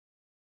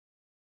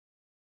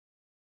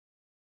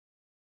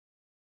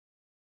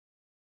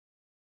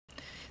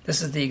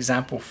This is the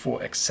example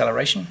for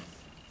acceleration.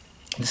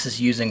 This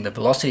is using the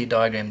velocity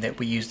diagram that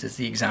we used as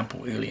the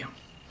example earlier.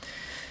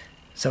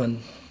 So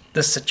in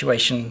this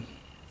situation,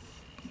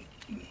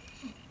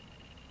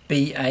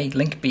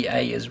 link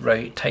BA is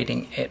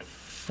rotating at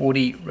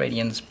 40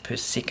 radians per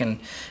second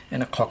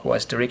in a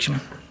clockwise direction.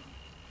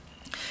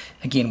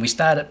 Again, we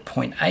start at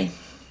point A.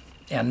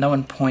 Our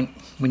known point,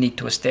 we need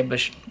to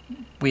establish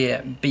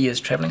where B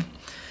is traveling.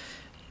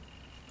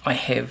 I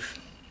have,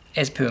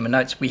 as per my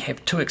notes, we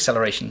have two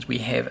accelerations. We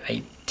have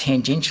a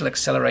tangential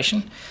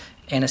acceleration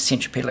and a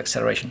centripetal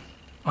acceleration.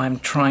 I'm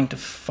trying to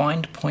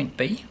find point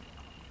B,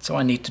 so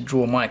I need to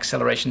draw my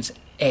accelerations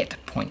at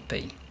point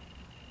B.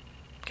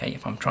 Okay,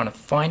 if I'm trying to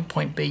find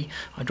point B,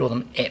 I draw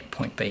them at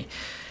point B.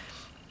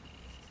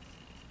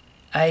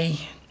 A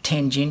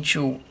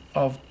tangential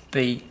of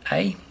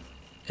BA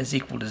is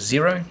equal to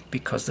 0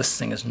 because this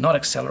thing is not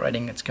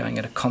accelerating, it's going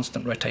at a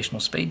constant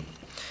rotational speed.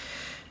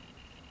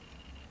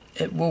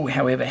 It will,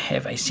 however,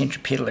 have a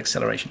centripetal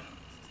acceleration,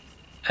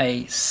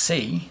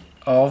 AC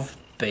of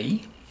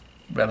B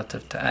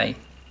relative to A.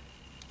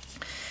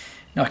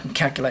 Now I can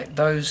calculate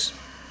those.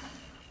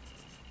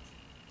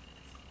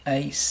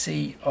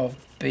 AC of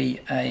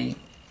BA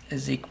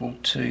is equal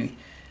to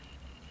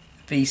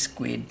V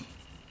squared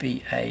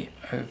BA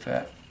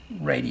over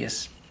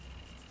radius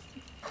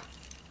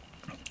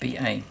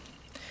BA.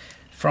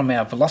 From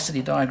our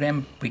velocity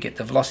diagram, we get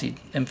the velocity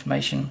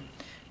information,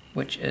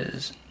 which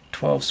is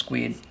 12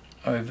 squared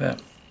over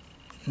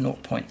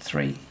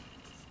 0.3,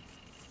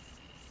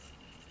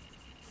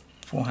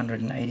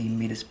 480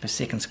 meters per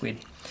second squared.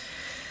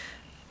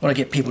 What I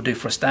get people to do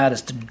for a start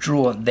is to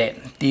draw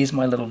that. There's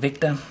my little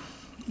vector.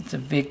 It's a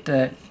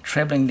vector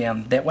traveling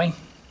down that way.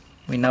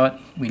 We know it,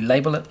 we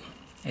label it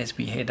as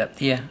we head up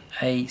there,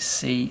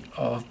 AC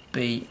of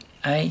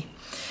BA.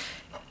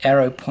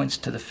 Arrow points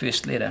to the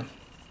first letter.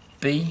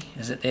 B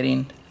is at that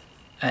end,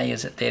 A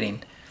is at that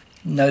end.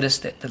 Notice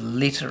that the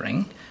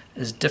lettering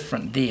is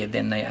different there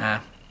than they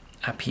are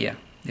up here.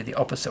 They're the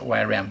opposite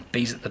way around.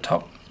 B's at the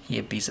top,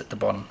 here B's at the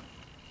bottom.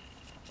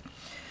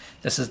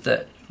 This is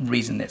the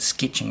reason that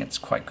sketching it's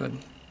quite good.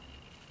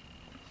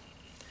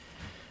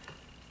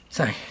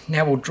 So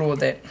now we'll draw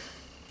that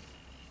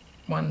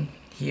one.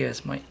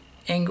 Here's my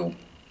angle.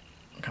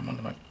 Come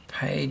onto my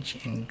page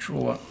and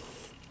draw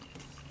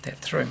that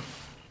through.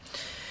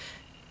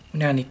 We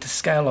now need to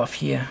scale off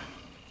here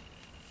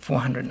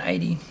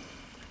 480.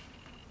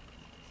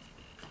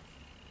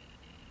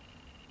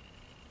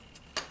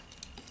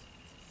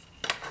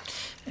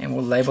 And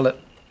we'll label it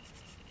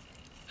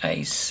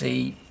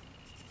AC,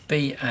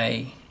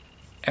 BA,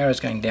 arrows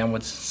going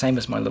downwards, same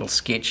as my little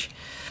sketch.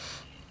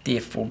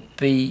 Therefore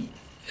B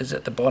is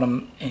at the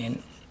bottom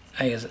and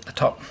A is at the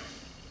top.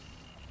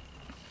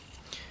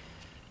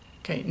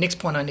 Okay, next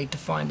point I need to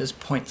find is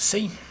point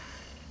C.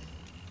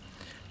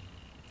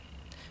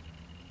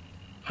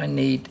 I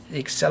need the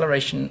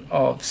acceleration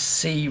of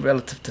C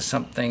relative to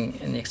something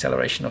and the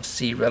acceleration of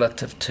C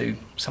relative to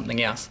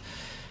something else.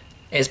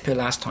 As per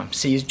last time,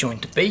 C is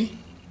joined to B,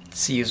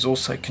 C is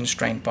also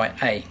constrained by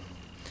A.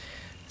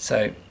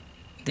 So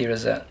there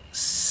is a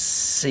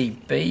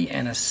CB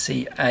and a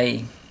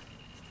CA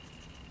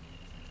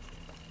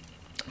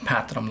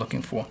part that I'm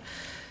looking for.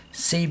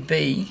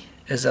 CB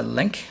is a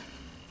link,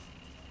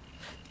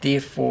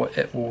 therefore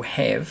it will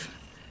have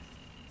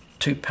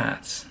two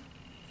parts,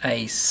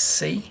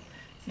 AC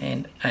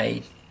and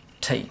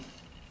AT.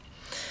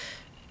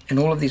 In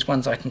all of these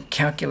ones I can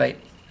calculate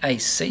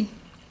AC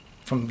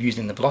from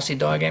using the velocity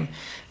diagram,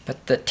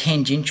 but the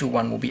tangential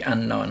one will be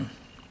unknown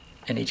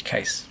in each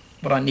case.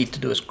 What I need to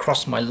do is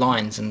cross my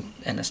lines and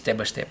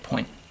establish that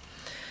point.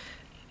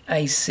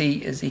 AC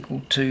is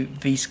equal to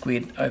V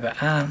squared over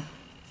R.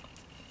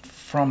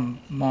 From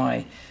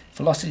my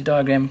velocity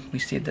diagram we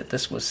said that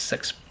this was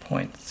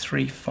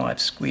 6.35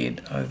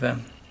 squared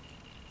over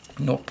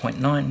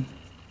 0.9,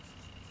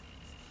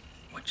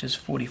 which is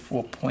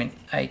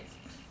 44.8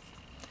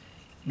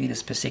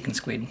 meters per second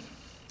squared.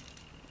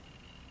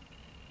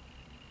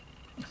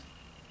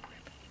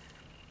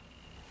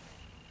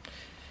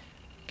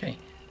 Okay,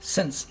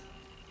 since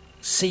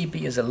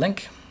CB is a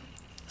link,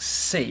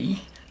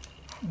 C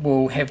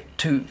will have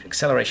two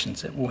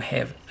accelerations. It will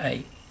have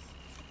a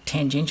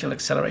tangential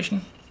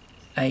acceleration,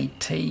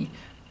 AT,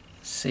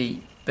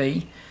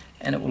 CB,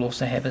 and it will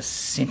also have a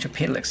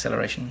centripetal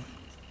acceleration,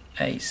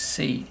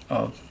 AC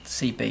of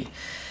CB.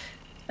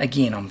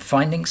 Again, I'm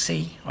finding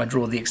C, I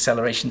draw the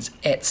accelerations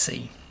at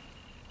C.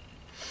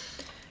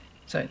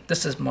 So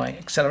this is my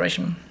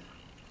acceleration.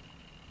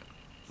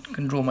 I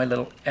can draw my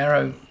little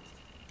arrow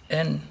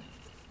in,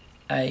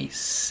 A,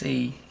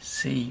 C,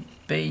 C,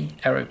 B,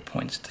 arrow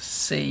points to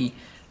C,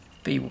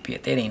 B will be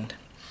at that end.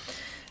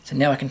 So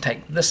now I can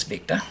take this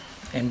vector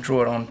and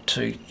draw it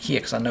onto here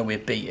because I know where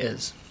B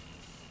is.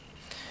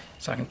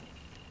 So I can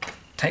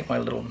take my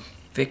little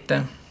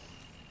vector,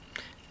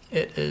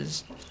 it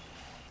is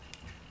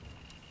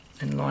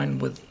in line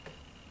with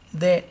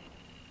that,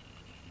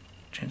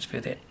 transfer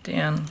that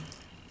down,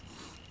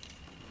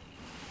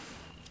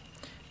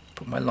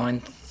 put my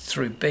line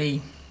through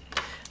B.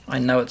 I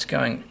know it's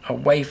going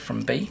away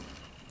from B,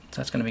 so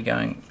it's going to be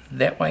going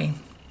that way,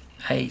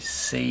 A,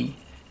 C,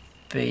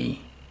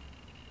 B,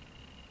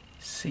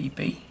 C,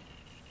 B,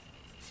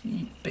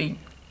 C, B.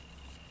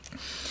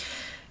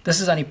 This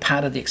is only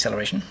part of the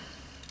acceleration,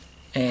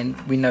 and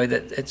we know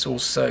that it's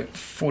also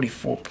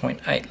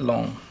 44.8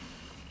 long.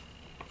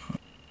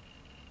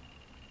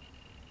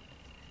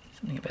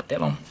 Something about that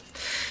long.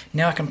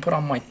 Now I can put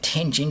on my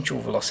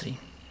tangential velocity.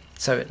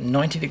 So at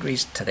 90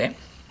 degrees to that,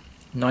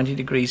 90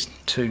 degrees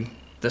to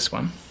this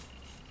one,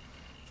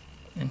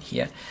 and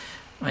here,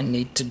 I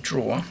need to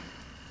draw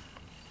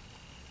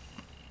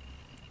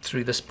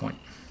through this point.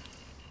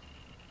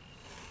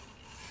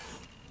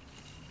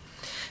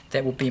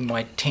 That will be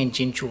my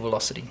tangential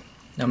velocity.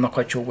 Now I'm not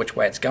quite sure which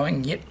way it's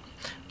going yet.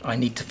 I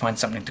need to find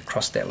something to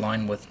cross that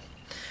line with.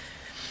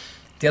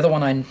 The other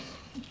one I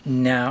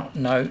now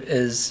know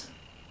is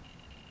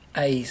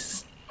A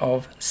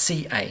of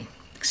CA,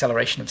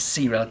 acceleration of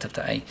C relative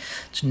to A.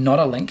 It's not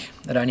a link,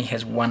 it only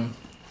has one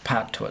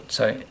part to it.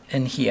 So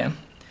in here,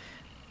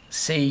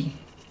 C,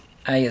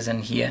 A is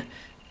in here.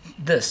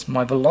 This,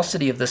 my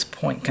velocity of this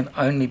point can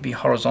only be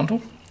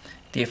horizontal,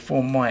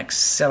 therefore my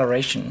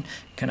acceleration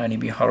can only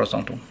be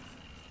horizontal.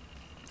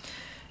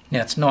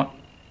 Now it's not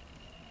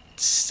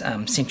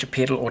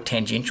centripetal or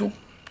tangential,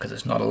 because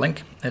it's not a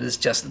link, it is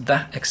just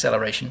the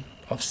acceleration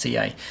of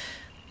CA,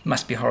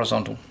 must be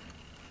horizontal.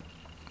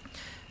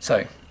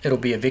 So it'll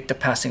be a vector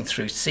passing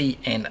through C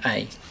and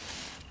A.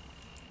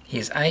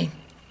 Here's A,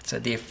 so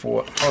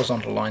therefore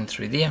horizontal line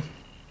through there.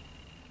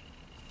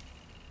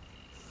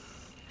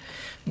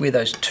 Where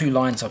those two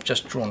lines I've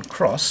just drawn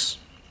cross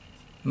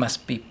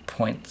must be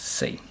point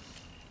C.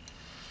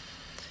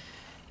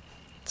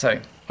 So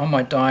on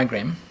my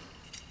diagram,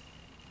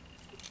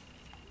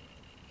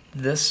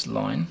 this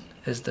line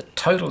is the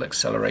total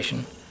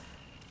acceleration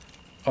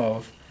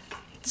of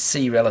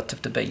C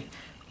relative to B.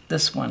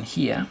 This one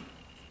here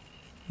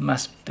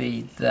must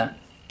be the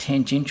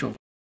tangential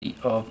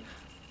velocity of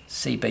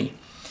CB.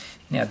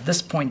 Now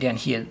this point down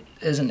here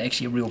isn't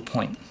actually a real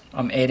point.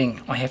 I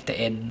have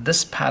to add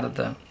this part of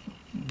the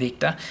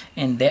vector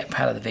and that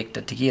part of the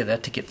vector together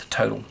to get the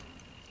total.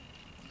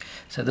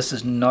 So this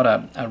is not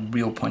a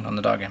real point on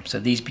the diagram. So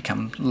these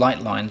become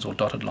light lines or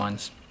dotted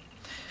lines.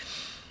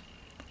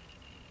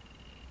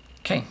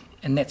 Okay,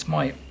 and that's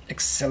my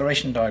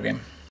acceleration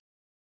diagram.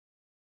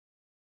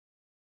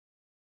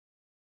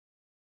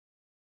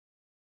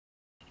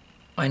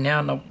 I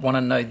now want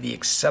to know the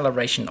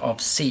acceleration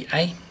of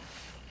CA.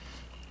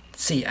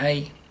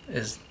 CA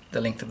is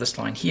the length of this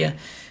line here.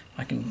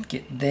 I can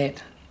get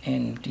that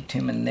and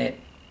determine that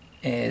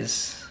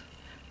as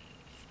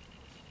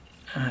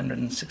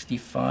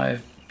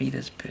 165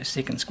 meters per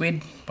second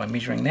squared by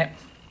measuring that.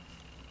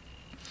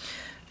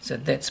 So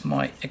that's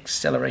my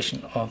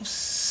acceleration of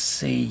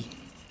CA.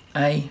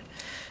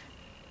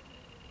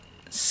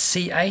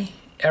 CA,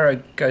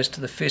 arrow goes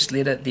to the first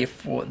letter,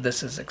 therefore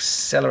this is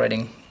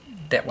accelerating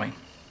that way.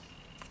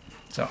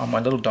 So on my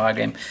little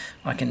diagram,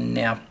 I can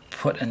now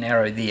put an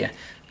arrow there.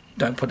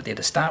 Don't put it there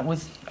to start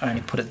with,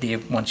 only put it there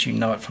once you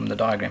know it from the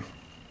diagram.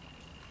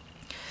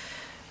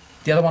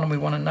 The other one we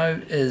want to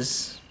know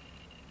is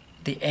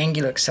the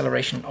angular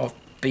acceleration of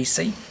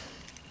BC.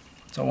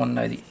 So I want to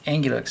know the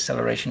angular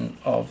acceleration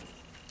of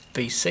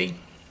BC.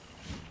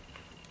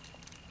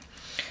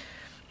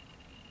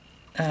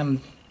 The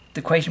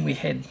equation we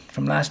had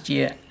from last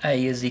year,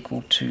 A is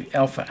equal to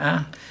alpha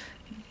r.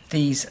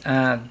 These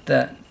are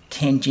the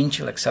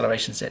tangential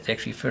accelerations that's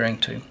actually referring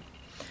to.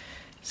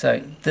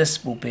 So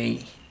this will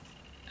be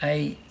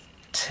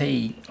AT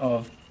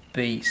of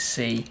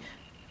BC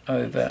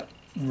over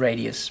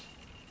radius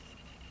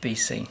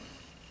BC.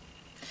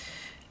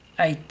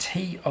 AT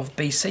of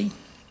BC,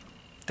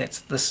 that's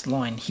this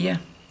line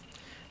here.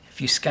 If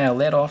you scale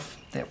that off,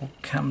 that will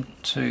come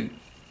to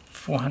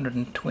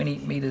 420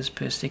 meters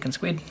per second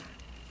squared.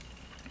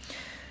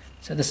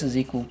 So this is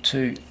equal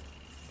to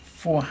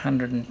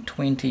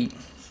 420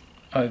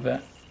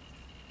 over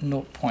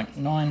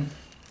 0.9,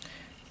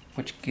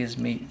 which gives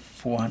me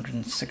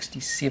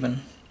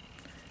 467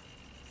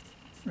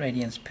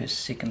 radians per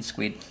second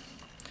squared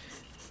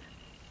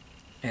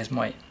as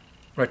my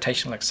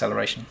rotational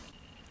acceleration.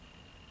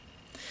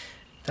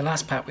 The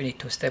last part we need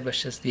to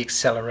establish is the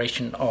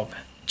acceleration of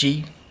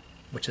G,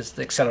 which is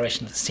the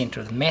acceleration of the center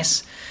of the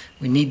mass.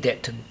 We need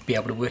that to be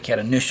able to work out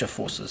inertia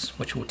forces,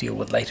 which we'll deal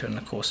with later in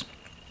the course.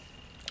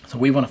 So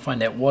we want to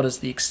find out what is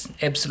the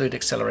absolute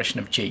acceleration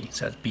of G.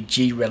 So it'd be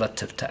G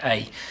relative to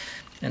A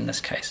in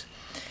this case.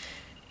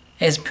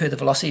 As per the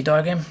velocity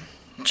diagram,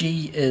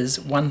 G is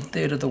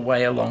 1/3 of the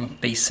way along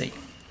BC.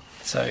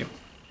 So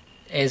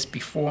as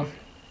before,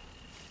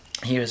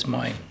 here is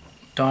my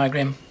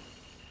diagram.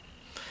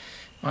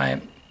 I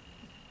am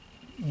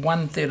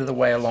 1/3 of the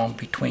way along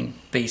between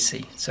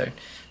BC. So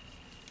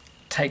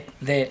take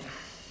that,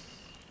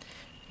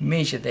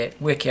 measure that,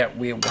 work out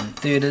where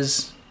 1/3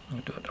 is.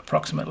 I'll do it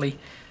approximately.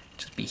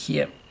 Just be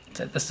here.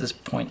 So this is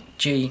point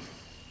G,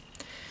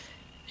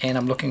 and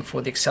I'm looking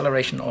for the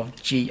acceleration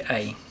of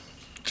GA,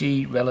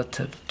 G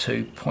relative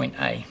to point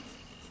A.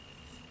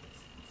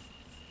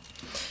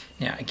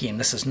 Now again,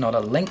 this is not a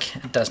link,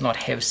 it does not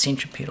have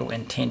centripetal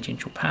and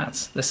tangential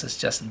parts. This is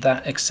just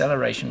the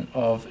acceleration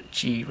of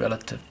g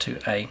relative to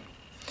a.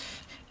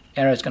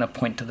 Arrow is going to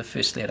point to the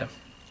first letter.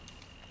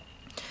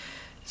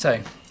 So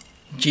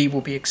g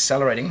will be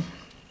accelerating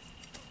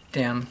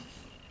down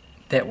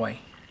that way.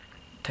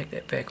 Take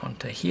that back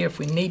onto here if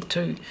we need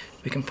to.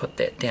 We can put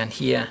that down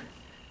here.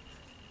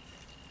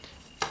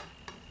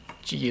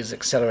 G is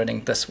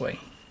accelerating this way.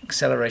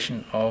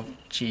 Acceleration of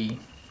g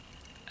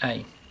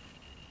a.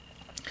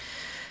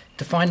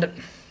 To find it,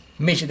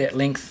 measure that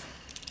length.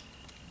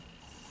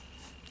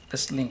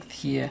 This length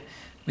here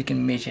we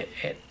can measure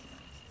at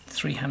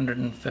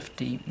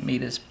 350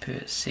 meters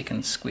per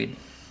second squared.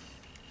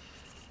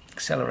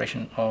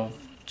 Acceleration of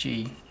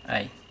g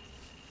a.